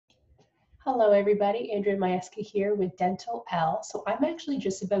Hello, everybody. Andrea Majewski here with Dentalelle. So I'm actually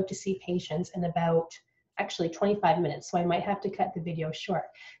just about to see patients in about 25 minutes, so I might have to cut the video short.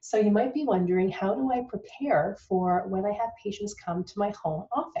 So you might be wondering, how do I prepare for when I have patients come to my home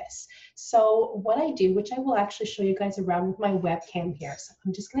office? So what I do, which I will actually show you guys around with my webcam here. So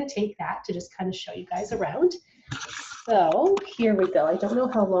I'm just going to take that to just kind of show you guys around. So here we go. I don't know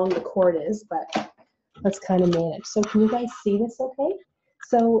how long the cord is, but let's kind of manage. So can you guys see this okay?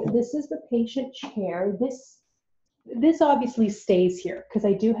 So this is the patient chair. This obviously stays here because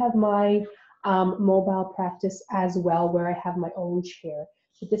I do have my mobile practice as well where I have my own chair.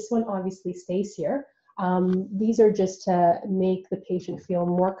 But this one obviously stays here. These are just to make the patient feel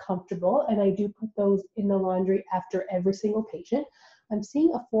more comfortable, and I do put those in the laundry after every single patient. I'm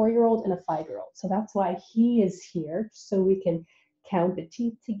seeing a 4-year-old and a 5-year-old, so that's why he is here, so we can count the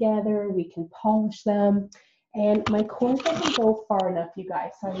teeth together, we can polish them. And my cord doesn't go far enough, you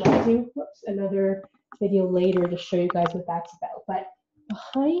guys, so I might do another video later to show you guys what that's about. But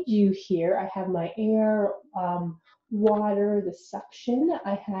behind you here, I have my air, water, the suction.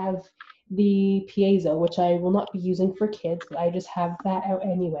 I have the piezo, which I will not be using for kids, but I just have that out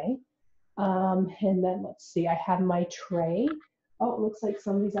anyway. And then let's see, I have my tray. Oh, it looks like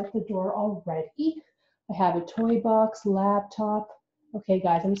somebody's at the door already. I have a toy box, laptop. Okay,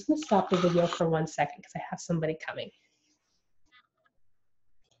 guys, I'm just gonna stop the video for 1 second because I have somebody coming.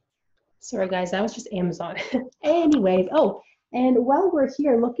 Sorry, guys, that was just Amazon. Anyways, oh, and while we're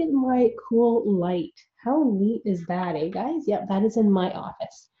here, look at my cool light. How neat is that, eh, guys? Yep, that is in my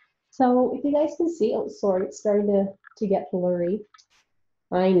office. So if you guys can see, oh, sorry, it's starting to get blurry.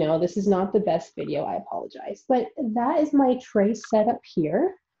 I know this is not the best video, I apologize, but that is my tray set up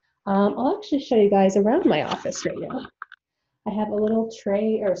here. I'll actually show you guys around my office right now. I have a little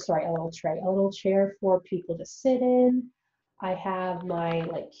tray, or sorry, a little chair for people to sit in. I have my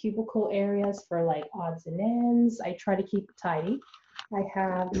like cubicle areas for like odds and ends. I try to keep it tidy. I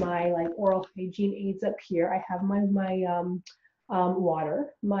have my like oral hygiene aids up here. I have my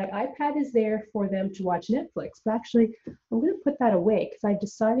water. My iPad is there for them to watch Netflix, but actually I'm going to put that away because I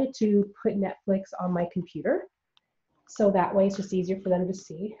decided to put Netflix on my computer. So that way it's just easier for them to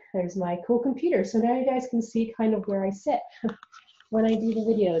see. There's my cool computer. So now you guys can see kind of where I sit when I do the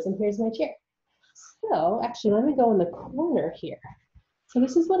videos, and here's my chair. So actually, let me go in the corner here. So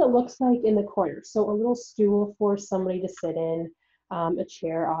this is what it looks like in the corner. So a little stool for somebody to sit in, a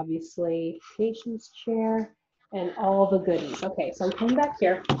chair, obviously, patient's chair, and all the goodies. Okay, so I'm coming back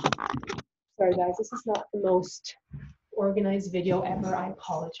here. Sorry guys, this is not the most organized video ever, I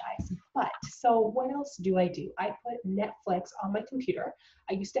apologize. But so what else do? I put Netflix on my computer.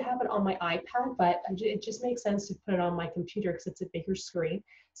 I used to have it on my iPad, but it just makes sense to put it on my computer because it's a bigger screen.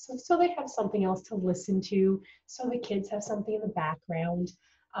 So they have something else to listen to, so the kids have something in the background.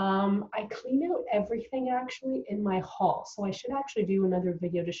 I clean out everything actually in my hall, so I should actually do another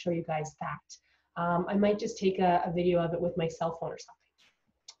video to show you guys that. I might just take a video of it with my cell phone or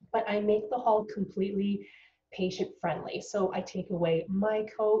something. But I make the hall completely patient friendly. So I take away my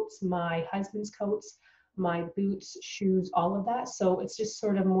coats, my husband's coats, my boots, shoes, all of that. So it's just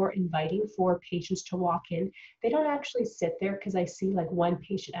sort of more inviting for patients to walk in. They don't actually sit there because I see like one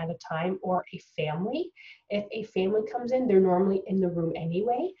patient at a time or a family. If a family comes in, they're normally in the room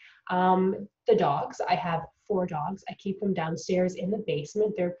anyway. The dogs, I have 4 dogs. I keep them downstairs in the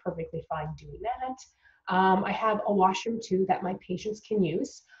basement. They're perfectly fine doing that. I have a washroom too that my patients can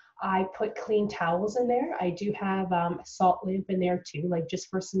use. I put clean towels in there. I do have a salt lamp in there too, like just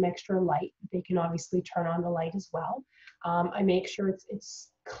for some extra light. They can obviously turn on the light as well. I make sure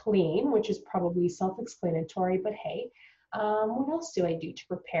it's clean, which is probably self-explanatory, but hey. What else do I do to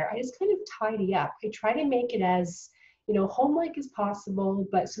prepare? I just kind of tidy up. I try to make it as, home-like as possible,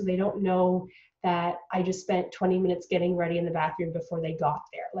 but so they don't know that I just spent 20 minutes getting ready in the bathroom before they got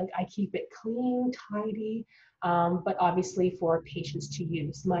there. Like I keep it clean, tidy, but obviously for patients to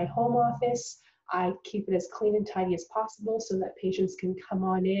use. My home office, I keep it as clean and tidy as possible so that patients can come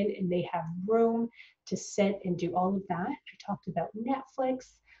on in and they have room to sit and do all of that. I talked about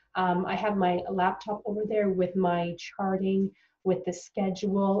Netflix. I have my laptop over there with my charting, with the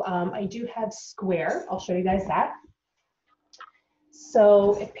schedule. I do have Square. I'll show you guys that.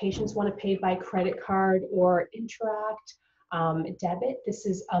 So if patients want to pay by credit card or Interact, debit, this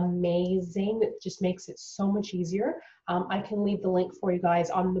is amazing. It just makes it so much easier. I can leave the link for you guys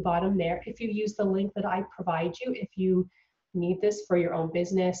on the bottom there. If you use the link that I provide you, if you need this for your own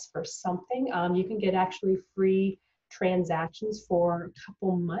business, for something, you can get actually free transactions for a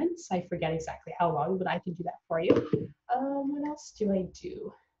couple months. I forget exactly how long, but I can do that for you. What else do I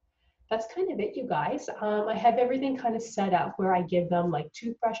do? that's kind of it, you guys. I have everything kind of set up where I give them like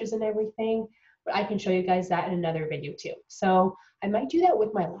toothbrushes and everything, but I can show you guys that in another video too. So I might do that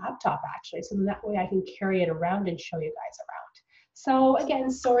with my laptop actually, so that way I can carry it around and show you guys around. So again,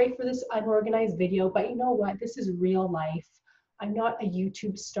 sorry for this unorganized video, but you know what? This is real life. I'm not a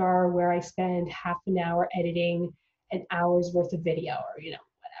YouTube star where I spend half an hour editing an hour's worth of video or whatever.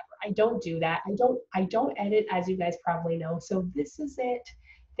 I don't do that. I don't edit, as you guys probably know. So this is it.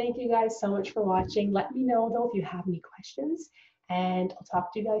 Thank you guys so much for watching. Let me know though if you have any questions, and I'll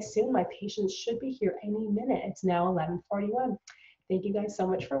talk to you guys soon. My patients should be here any minute. It's now 11:41. Thank you guys so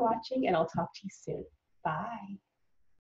much for watching, and I'll talk to you soon. Bye.